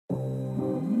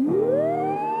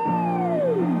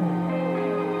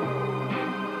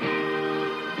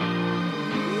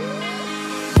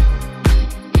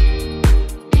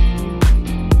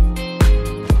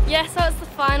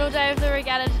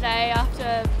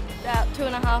after about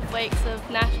 2.5 weeks of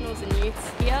nationals and youths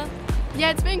here.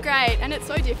 Yeah, it's been great, and it's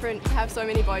so different to have so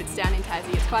many boats down in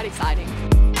Tassie. It's quite exciting.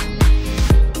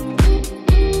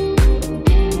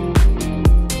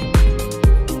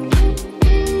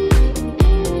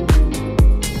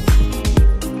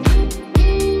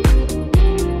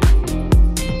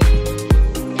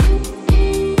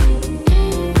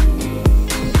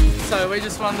 So we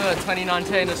just won the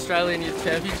 2019 Australian Youth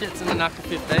Championships in the NUCA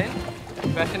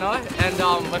 15, Beck and I,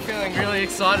 and we're feeling really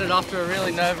excited after a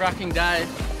really nerve-wracking day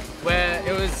where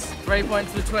it was 3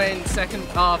 points between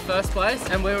first place,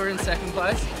 and we were in second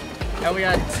place, and we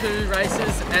had 2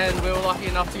 races and we were lucky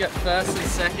enough to get first and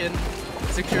second,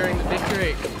 securing the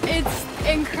victory. It's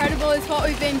incredible. It's what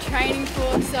we've been training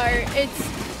for, so it's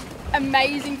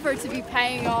amazing for it to be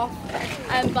paying off,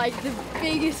 and like the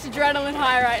biggest adrenaline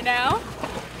high right now.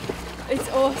 It's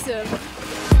awesome.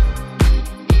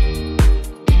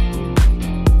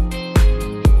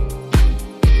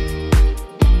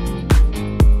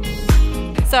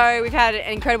 So we've had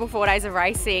an incredible 4 days of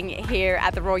racing here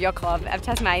at the Royal Yacht Club of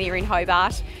Tasmania in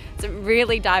Hobart. Some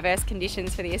really diverse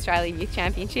conditions for the Australian Youth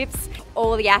Championships.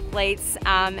 All the athletes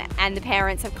and the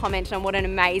parents have commented on what an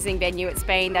amazing venue it's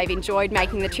been. They've enjoyed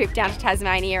making the trip down to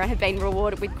Tasmania and have been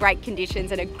rewarded with great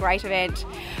conditions and a great event.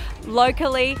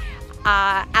 Locally,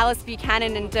 Alice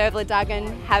Buchanan and Derwent River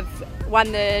have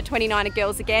won the 29er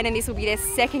girls again, and this will be their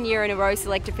 2nd year in a row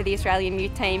selected for the Australian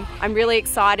youth team. I'm really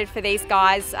excited for these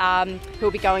guys who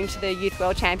will be going to the Youth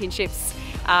World Championships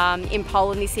in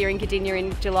Poland this year in Gdynia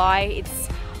in July. It's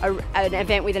an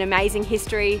event with an amazing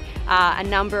history, a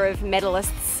number of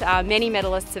medalists, many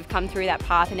medalists have come through that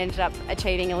path and ended up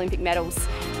achieving Olympic medals.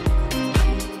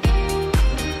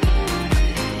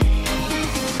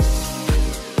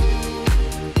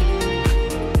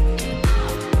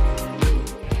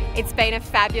 It's been a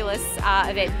fabulous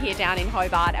event here down in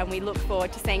Hobart, and we look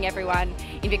forward to seeing everyone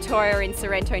in Victoria in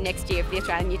Sorrento next year for the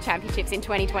Australian Youth Championships in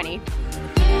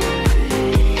 2020.